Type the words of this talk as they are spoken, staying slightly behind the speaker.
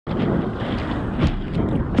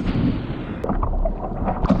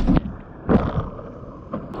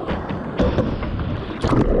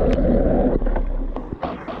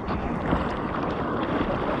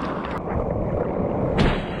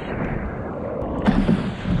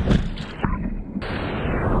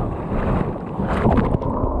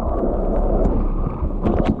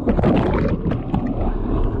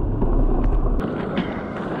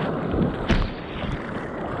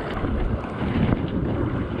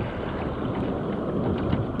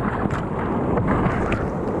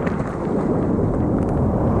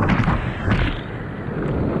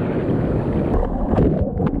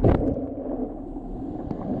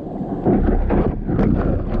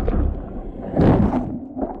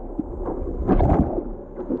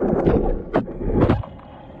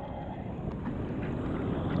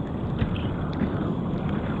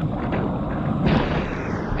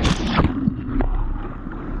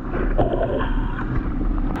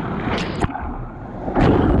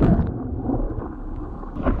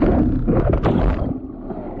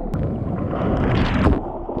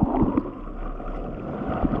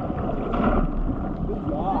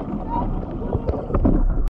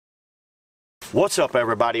What's up,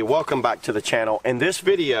 everybody? Welcome back to the channel. In this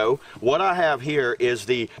video, what I have here is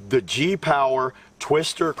the G-Power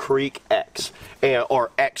Twister Creek X,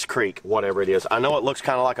 or X Creek, whatever it is. I know it looks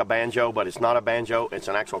kind of like a banjo, but it's not a banjo. It's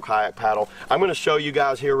an actual kayak paddle. I'm going to show you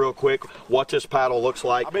guys here real quick what this paddle looks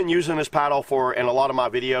like. I've been using this paddle in a lot of my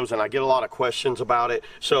videos, and I get a lot of questions about it.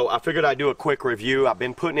 So I figured I'd do a quick review. I've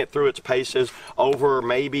been putting it through its paces over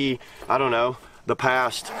maybe, I don't know, the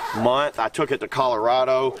past month. I took it to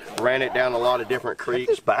Colorado, ran it down a lot of different creeks.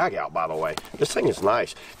 Check this bag out, by the way. This thing is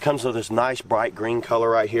nice. Comes with this nice bright green color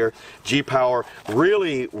right here. G-Power,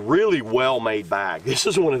 really well made bag. This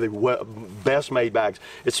is one of the best made bags.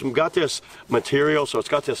 It's got this material, so it's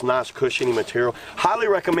got this nice cushiony material. Highly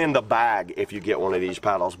recommend the bag if you get one of these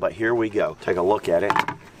paddles, but here we go. Take a look at it.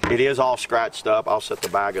 It is all scratched up. I'll set the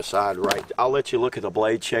bag aside right. I'll let you look at the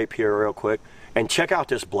blade shape here real quick. And check out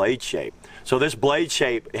this blade shape. So this blade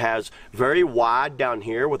shape has very wide down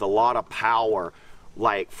here with a lot of power,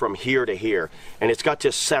 like from here to here. And it's got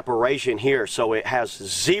this separation here, so it has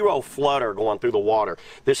zero flutter going through the water.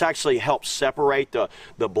 This actually helps separate the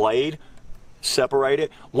blade, separate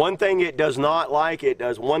it. One thing it does not like,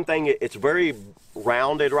 it's very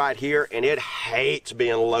rounded right here, and it hates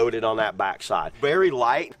being loaded on that backside. Very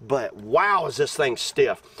light, but wow, is this thing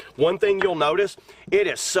stiff. One thing you'll notice, it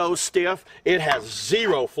is so stiff, it has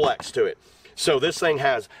zero flex to it. So this thing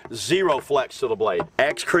has zero flex to the blade.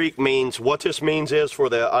 X Creek means, what this means is for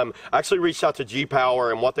the, I actually reached out to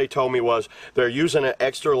G-Power, and what they told me was they're using an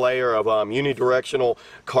extra layer of unidirectional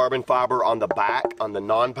carbon fiber on the back, on the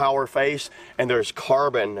non-power face, and there's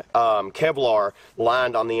carbon Kevlar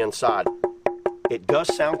lined on the inside. It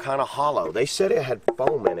does sound kind of hollow. They said it had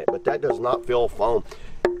foam in it, but that does not feel foam.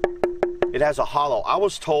 It has a hollow. I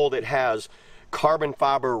was told it has carbon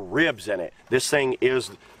fiber ribs in it. This thing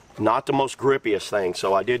is not the most grippiest thing,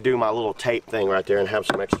 so I did do my little tape thing right there and have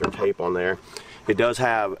some extra tape on there. It does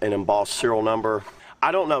have an embossed serial number.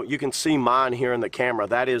 I don't know, you can see mine here in the camera.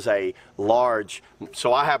 That is a large,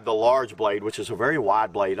 so I have the large blade, which is a very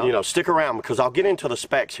wide blade. You know, stick around because I'll get into the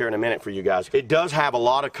specs here in a minute for you guys. It does have a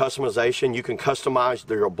lot of customization. You can customize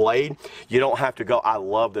your blade. You don't have to go, I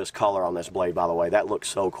love this color on this blade, by the way. That looks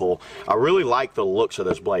so cool. I really like the looks of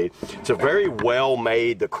this blade. It's a very well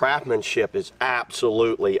made, the craftsmanship is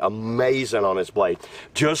absolutely amazing on this blade.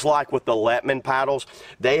 Just like with the Lettman paddles,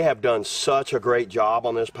 they have done such a great job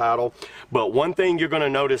on this paddle. But one thing you're going to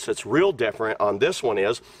notice that's real different on this one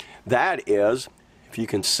is, if you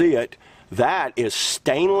can see it, that is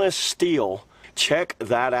stainless steel. Check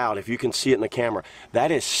that out if you can see it in the camera.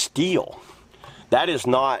 That is steel. That is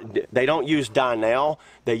not, they don't use Dynel,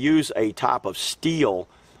 they use a type of steel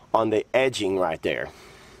on the edging right there.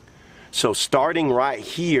 So starting right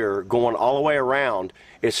here, going all the way around,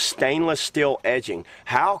 is stainless steel edging.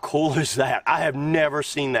 How cool is that? I have never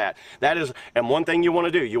seen that. That is, and one thing you want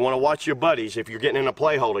to do, you want to watch your buddies, if you're getting in a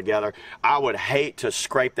play hole together, I would hate to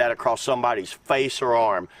scrape that across somebody's face or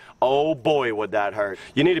arm. Oh boy, would that hurt.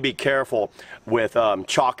 You need to be careful with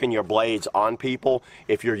chalking your blades on people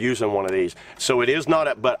if you're using one of these. So it is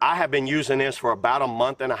not, but I have been using this for about a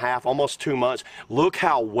month and a half, almost 2 months. Look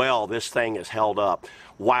how well this thing is held up.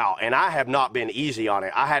 Wow, and I have not been easy on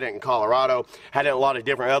it. I had it in Colorado, had it in a lot of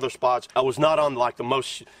different other spots. I was not on like the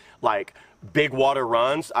most big water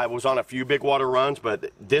runs. I was on a few big water runs,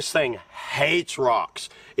 but this thing hates rocks.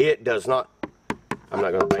 It does not, I'm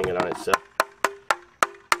not gonna bang it on itself.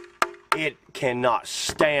 It cannot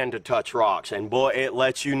stand to touch rocks, and boy, it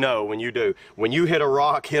lets you know when you do. When you hit a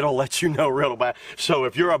rock, it'll let you know real bad. So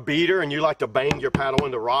if you're a beater and you like to bang your paddle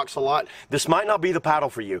into rocks a lot, this might not be the paddle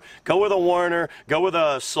for you. Go with a Warner, go with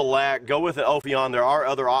a Select, go with an Ophion. There are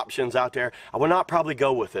other options out there. I would not probably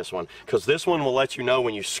go with this one, because this one will let you know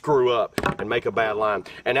when you screw up and make a bad line.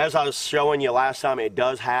 And as I was showing you last time, it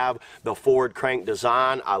does have the forward crank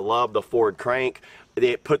design. I love the forward crank.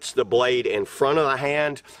 It puts the blade in front of the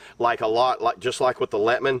hand just like with the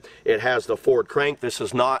Lettman. It has the forward crank. This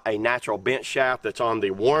is not a natural bent shaft that's on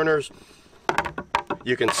the Warners.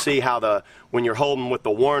 You can see how when you're holding with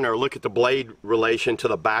the Warner, look at the blade relation to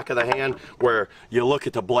the back of the hand, where you look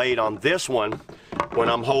at the blade on this one, when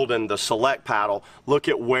I'm holding the Select paddle, look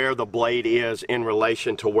at where the blade is in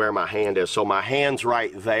relation to where my hand is. So my hand's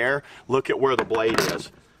right there. Look at where the blade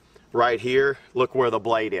is. Right here, look where the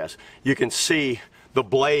blade is. You can see the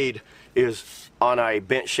blade is on a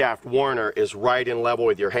bent shaft Warner is right in level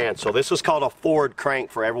with your hand. So this is called a forward crank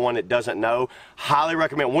for everyone that doesn't know. Highly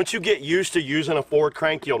recommend. Once you get used to using a forward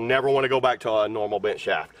crank, you'll never want to go back to a normal bent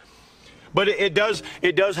shaft. But it does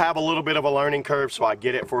have a little bit of a learning curve, so I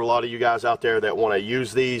get it for a lot of you guys out there that want to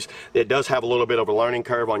use these. It does have a little bit of a learning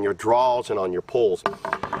curve on your draws and on your pulls.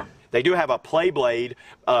 They do have a play blade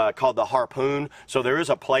called the Harpoon. So there is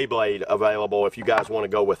a play blade available if you guys want to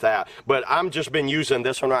go with that. But I'm just been using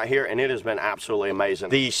this one right here, and it has been absolutely amazing.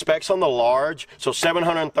 The specs on the large, so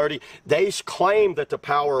 730, they claim that the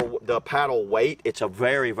paddle weight, it's a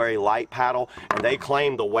very, very light paddle, and they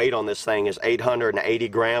claim the weight on this thing is 880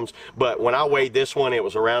 grams. But when I weighed this one, it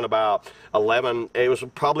was around about 11, it was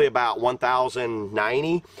probably about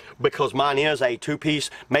 1,090, because mine is a two-piece.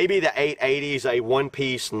 Maybe the 880 is a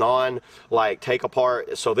one-piece non-like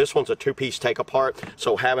take-apart, so this one's a two-piece take-apart,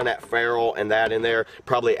 so having that ferrule and that in there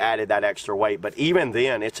probably added that extra weight. But even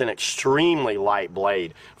then, it's an extremely light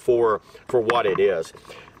blade for what it is.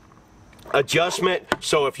 Adjustment,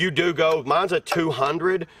 so if you do go, mine's a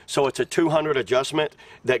 200, so it's a 200 adjustment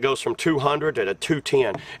that goes from 200 to a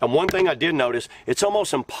 210. And one thing I did notice, it's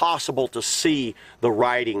almost impossible to see the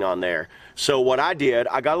writing on there. So what I did,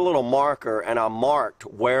 I got a little marker and I marked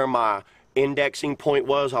where my indexing point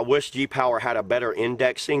was. I wish G-Power had a better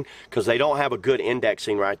indexing, because they don't have a good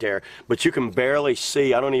indexing right there, but you can barely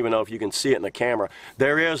see. I don't even know if you can see it in the camera.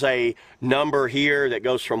 There is a number here that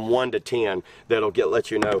goes from 1 to 10 that'll let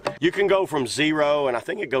you know. You can go from 0, and I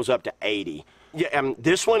think it goes up to 80. Yeah, and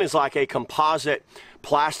this one is like a composite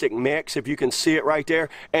plastic mix, if you can see it right there.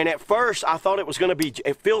 And at first I thought it was going to be,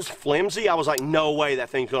 it feels flimsy. I was like, no way that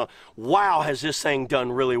thing's going to, wow, has this thing done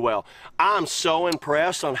really well. I'm so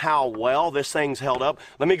impressed on how well this thing's held up.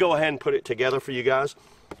 Let me go ahead and put it together for you guys.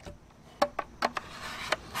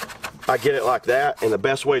 I get it like that, and the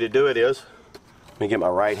best way to do it is, let me get my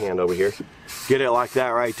right hand over here, get it like that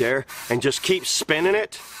right there, and just keep spinning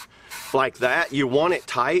it like that. You want it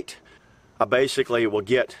tight. I basically will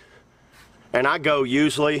get, and I go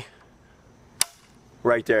usually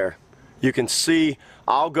right there. You can see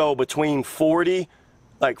I'll go between 40,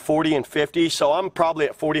 like 40 and 50, so I'm probably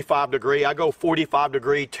at 45 degree. I go 45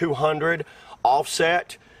 degree, 200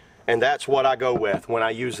 offset, and that's what I go with when I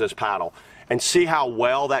use this paddle. And see how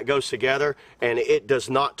well that goes together, and it does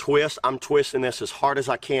not twist. I'm twisting this as hard as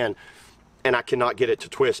I can, and I cannot get it to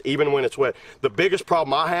twist, even when it's wet. The biggest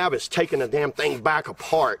problem I have is taking the damn thing back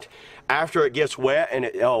apart after it gets wet, and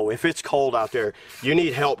if it's cold out there, you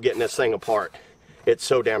need help getting this thing apart. It's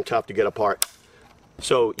so damn tough to get apart.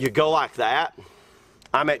 So you go like that.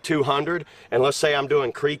 I'm at 200, and let's say I'm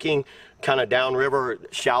doing creeking, kind of downriver,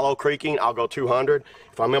 shallow creeking, I'll go 200.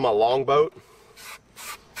 If I'm in my longboat,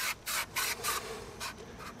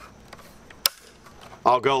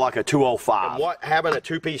 I'll go like a 205. And having a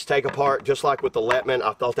two-piece take apart, just like with the Lettman,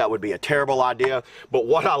 I thought that would be a terrible idea. But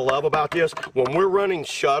what I love about this, when we're running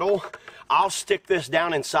shuttle, I'll stick this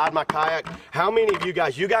down inside my kayak. How many of you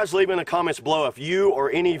guys leave in the comments below if you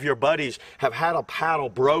or any of your buddies have had a paddle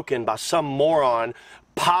broken by some moron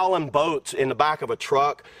piling boats in the back of a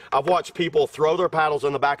truck. I've watched people throw their paddles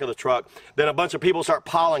in the back of the truck, then a bunch of people start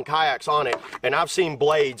piling kayaks on it, and I've seen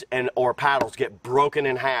blades or paddles get broken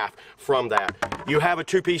in half from that. You have a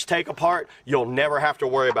two-piece take apart, you'll never have to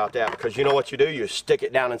worry about that, because you know what you do? You stick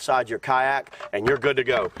it down inside your kayak and you're good to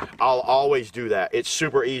go. I'll always do that. It's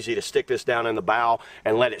super easy to stick this down in the bow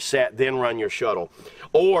and let it set, then run your shuttle.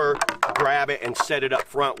 Or grab it and set it up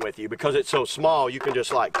front with you. Because it's so small, you can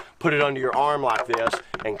just like put it under your arm like this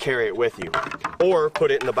and carry it with you. Or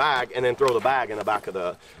put it in the bag and then throw the bag in the back of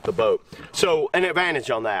the boat. So an advantage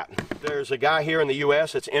on that. There's a guy here in the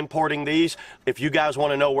US that's importing these. If you guys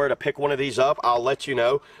want to know where to pick one of these up, I'll let you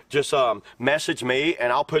know. Just message me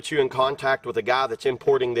and I'll put you in contact with the guy that's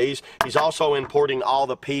importing these. He's also importing all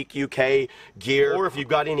the Peak UK gear. Or if you've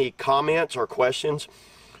got any comments or questions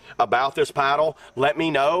about this paddle, let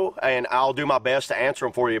me know and I'll do my best to answer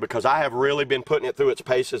them for you, because I have really been putting it through its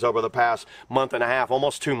paces over the past month and a half,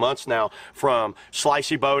 almost 2 months now, from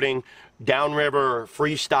slicey boating, downriver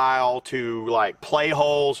freestyle to like play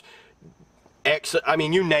holes, I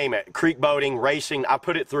mean, you name it, creek boating, racing. I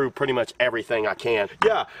put it through pretty much everything I can.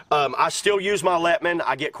 Yeah, I still use my Lettman.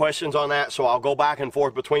 I get questions on that, so I'll go back and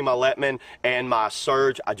forth between my Lettman and my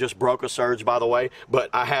Surge. I just broke a Surge, by the way,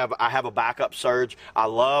 but I have a backup Surge. I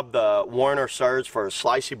love the Warner Surge for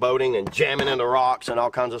slicey boating and jamming into rocks and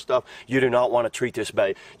all kinds of stuff. You do not want to treat this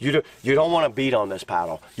bait. You don't want to beat on this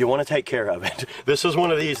paddle. You want to take care of it. This is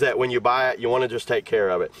one of these that when you buy it, you want to just take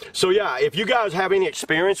care of it. So yeah, if you guys have any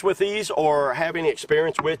experience with these or have any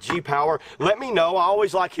experience with G-Power, let me know. I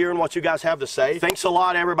always like hearing what you guys have to say. Thanks a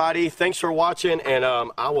lot, everybody. Thanks for watching, and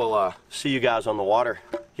I will see you guys on the water.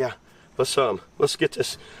 Yeah, let's get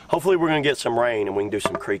this. Hopefully we're gonna get some rain and we can do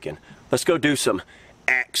some creeking. Let's go do some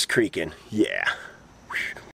axe creeking. Yeah.